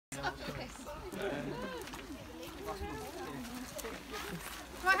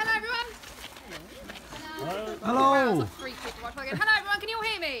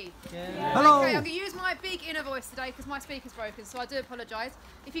my big inner voice today because my speaker's broken, so I do apologise.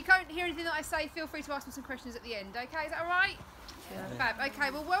 If you can't hear anything that I say, feel free to ask me some questions at the end, okay? Is that alright? Yeah. Fab.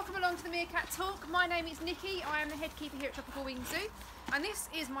 Okay, well, welcome along to the Meerkat Talk. My name is Nikki. I am the head keeper here at Tropical Wing Zoo, and this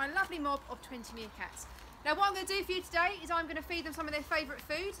is my lovely mob of 20 meerkats. Now, what I'm going to do for you today is I'm going to feed them some of their favourite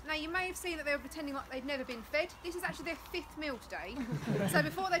food. Now, you may have seen that they were pretending like they've never been fed. This is actually their 5th meal today. So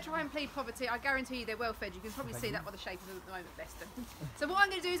before they try and plead poverty, I guarantee you they're well fed. You can probably see that by the shape of them at the moment, bless them. So what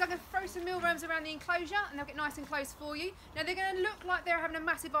I'm going to do is I'm going to throw some mealworms around the enclosure and they'll get nice and close for you. Now, they're going to look like they're having a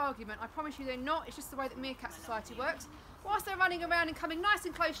massive argument. I promise you they're not. It's just the way that Meerkat Society works. Whilst they're running around and coming nice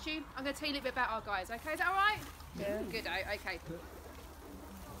and close to you, I'm going to tell you a little bit about our guys, okay? Is that all right? Yeah. Good, okay.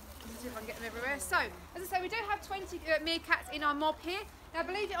 See if I can get them everywhere. So, as I say, we do have 20 meerkats in our mob here. Now,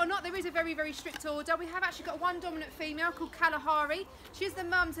 believe it or not, there is a very, very strict order. We have actually got one dominant female called Kalahari. She's the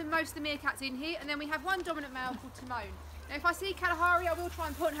mum to most of the meerkats in here, and then we have one dominant male called Timon. Now, if I see Kalahari, I will try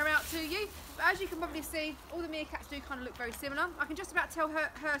and point her out to you. But as you can probably see, all the meerkats do kind of look very similar. I can just about tell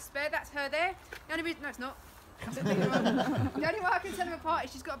her spare. That's her there. The only reason, no, it's not. The only way I can tell them apart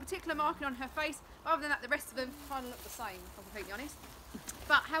is she's got a particular marking on her face. Other than that, the rest of them kind of look the same, if I'm completely honest.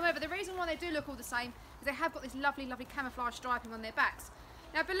 But however, the reason why they do look all the same is they have got this lovely, lovely camouflage striping on their backs.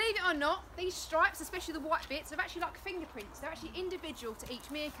 Now, believe it or not, these stripes, especially the white bits, are actually like fingerprints. They're actually individual to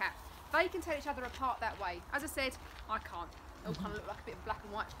each meerkat. They can tell each other apart that way. As I said, I can't. They all kind of look like a bit of black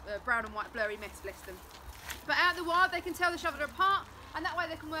and white, brown and white blurry mess, bless them. But out in the wild, they can tell each other apart, and that way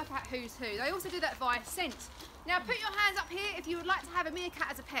they can work out who's who. They also do that via scent. Now, put your hands up here if you would like to have a meerkat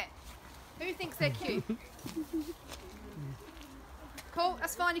as a pet. Who thinks they're cute? Cool,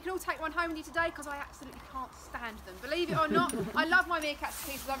 that's fine. You can all take one home with you today because I absolutely can't stand them. Believe it or not, I love my meerkats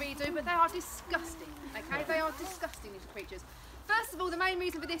to pieces, I really do, but they are disgusting, okay? They are disgusting, little creatures. First of all, the main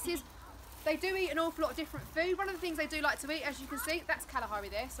reason for this is they do eat an awful lot of different food. One of the things they do like to eat, as you can see, that's Kalahari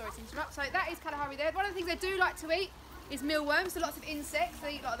there, sorry to interrupt. So that is Kalahari there. One of the things they do like to eat is mealworms, so lots of insects,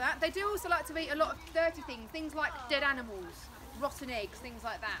 they eat a lot of that. They do also like to eat a lot of dirty things like dead animals, rotten eggs, things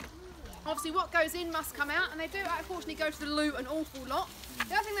like that. Obviously what goes in must come out, and they do unfortunately go to the loo an awful lot.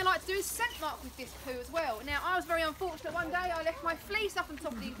 The other thing they like to do is scent mark with this poo as well. Now, I was very unfortunate one day. I left my fleece up on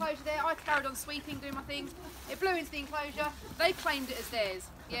top of the enclosure there. I carried on sweeping, doing my things. It blew into the enclosure. They claimed it as theirs.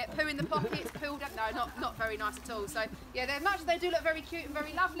 Yeah, poo in the pockets, poo down. No, not very nice at all. So yeah, as much as they do look very cute and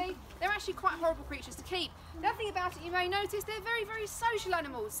very lovely, they're actually quite horrible creatures to keep. The other thing about it, you may notice, they're very, very social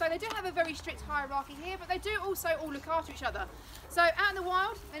animals. So they do have a very strict hierarchy here, but they do also all look after each other. So out in the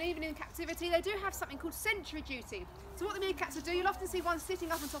wild, and even in captivity, they do have something called sentry duty. So what the meerkats will do, you'll often see one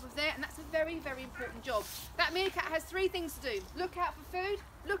sitting up on top of there, and that's a very, very important job. That meerkat has 3 things to do. Look out for food,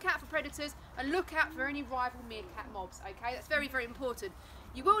 look out for predators, and look out for any rival meerkat mobs, okay? That's very, very important.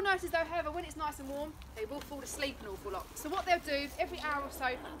 You will notice though, however, when it's nice and warm, they will fall asleep an awful lot. So what they'll do, every hour or so,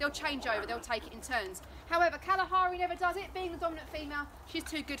 they'll change over, they'll take it in turns. However, Kalahari never does it. Being the dominant female, she's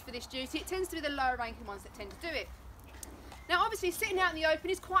too good for this duty. It tends to be the lower ranking ones that tend to do it. Now, obviously, sitting out in the open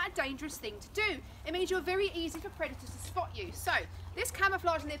is quite a dangerous thing to do. It means you're very easy for predators to spot you. So, this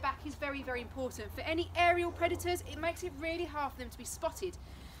camouflage on their back is very, very important. For any aerial predators, it makes it really hard for them to be spotted.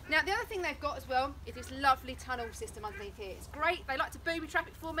 Now, the other thing they've got as well is this lovely tunnel system underneath here. It's great. They like to booby trap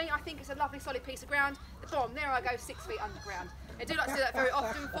it for me. I think it's a lovely solid piece of ground. The bomb, there I go, 6 feet underground. They do like to do that very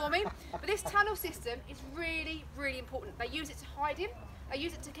often for me. But this tunnel system is really, really important. They use it to hide in, they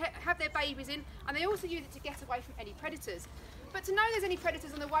use it to have their babies in, and they also use it to get away from any predators. But to know there's any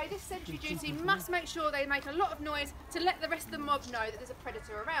predators on the way, this sentry duty must make sure they make a lot of noise to let the rest of the mob know that there's a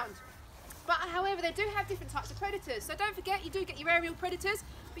predator around. But however, they do have different types of predators. So don't forget, you do get your aerial predators,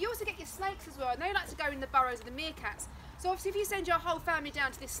 but you also get your snakes as well, and they like to go in the burrows of the meerkats. So obviously if you send your whole family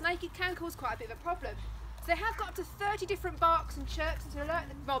down to this snake, it can cause quite a bit of a problem. So they have got up to 30 different barks and chirps to alert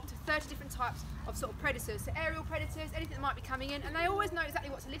the mob to 30 different types of sort of predators. So aerial predators, anything that might be coming in, and they always know exactly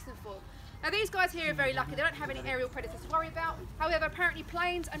what to listen for. Now these guys here are very lucky, they don't have any aerial predators to worry about. However, apparently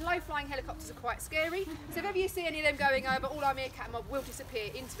planes and low-flying helicopters are quite scary. So if ever you see any of them going over, all our meerkat mob will disappear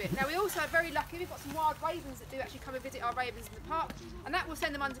into it. Now we also are very lucky, we've got some wild ravens that do actually come and visit our ravens in the park, and that will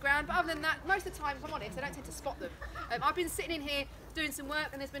send them underground. But other than that, most of the time, if I'm honest, I don't tend to spot them. I've been sitting in here doing some work,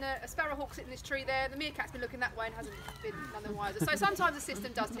 and there's been a sparrowhawk sitting in this tree there, and the meerkat's been looking that way and hasn't been none the wiser. So sometimes the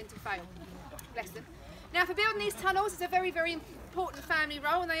system does tend to fail. Bless them. Now for building these tunnels, it's a very, very important family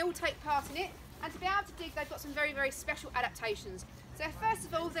role, and they all take part in it. And to be able to dig, they've got some very, very special adaptations. So first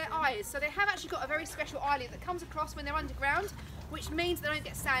of all, their eyes. So they have actually got a very special eyelid that comes across when they're underground, which means they don't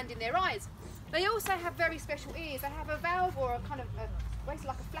get sand in their eyes. They also have very special ears. They have a valve or a kind of basically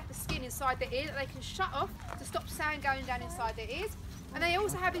like a flap of skin inside their ear that they can shut off to stop sand going down inside their ears. And they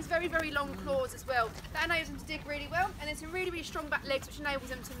also have these very, very long claws as well. That enables them to dig really well. And then some really, really strong back legs, which enables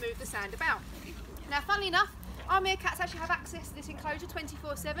them to move the sand about. Now, funnily enough, our meerkats actually have access to this enclosure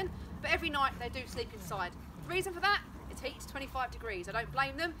 24/7, but every night they do sleep inside. The reason for that? It's heat, 25 degrees. I don't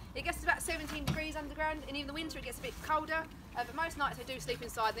blame them. It gets to about 17 degrees underground, and even in the winter it gets a bit colder, but most nights they do sleep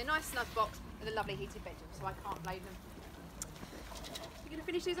inside. They're a nice snug box with a lovely heated bedroom, so I can't blame them. You going to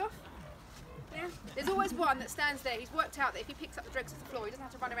finish these off? Yeah. There's always one that stands there. He's worked out that if he picks up the dregs off the floor, he doesn't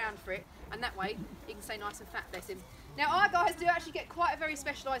have to run around for it, and that way he can stay nice and fat, bless him. Now, our guys do actually get quite a very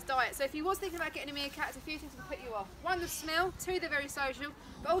specialised diet, so if you was thinking about getting a meerkat, there's a few things that can put you off. One, the smell. Two, they're very social,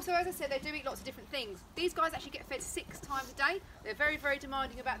 but also, as I said, they do eat lots of different things. These guys actually get fed 6 times a day. They're very, very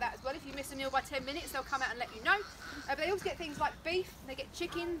demanding about that as well. If you miss a meal by 10 minutes, they'll come out and let you know. But they also get things like beef, they get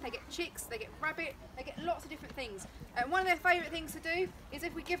chicken, they get chicks, they get rabbit, they get lots of different things. And one of their favourite things to do is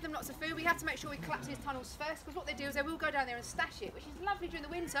if we give them lots of food, we have to make sure we collapse these tunnels first, because what they do is they will go down there and stash it, which is lovely during the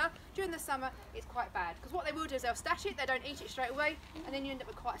winter. During the summer, it's quite bad, because what they will do is they'll stash it, they don't eat it straight away, and then you end up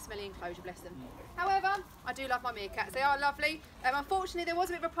with quite a smelly enclosure, bless them. However, I do love my meerkats. They are lovely. Unfortunately, there was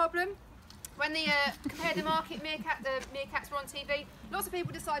a bit of a problem. When the Compare the Market the meerkats were on TV, lots of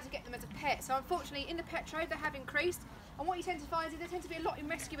people decided to get them as a pet. So unfortunately, in the pet trade, they have increased. And what you tend to find is there tend to be a lot in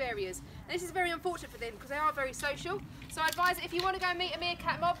rescue areas. And this is very unfortunate for them because they are very social. So I advise that if you want to go and meet a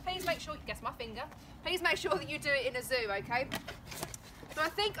meerkat mob, please make sure, guess my finger, please make sure that you do it in a zoo, okay? So I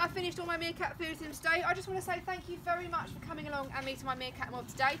think I finished all my meerkat food for them today. I just want to say thank you very much for coming along and meeting my meerkat mob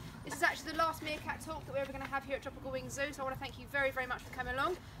today. This is actually the last meerkat talk that we're ever going to have here at Tropical Wings Zoo, so I want to thank you very, very much for coming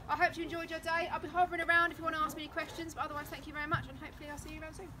along. I hope you enjoyed your day. I'll be hovering around if you want to ask me any questions, but otherwise thank you very much and hopefully I'll see you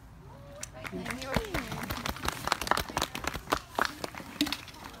around soon. Thank you.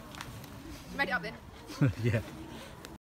 You made it up then? Yeah.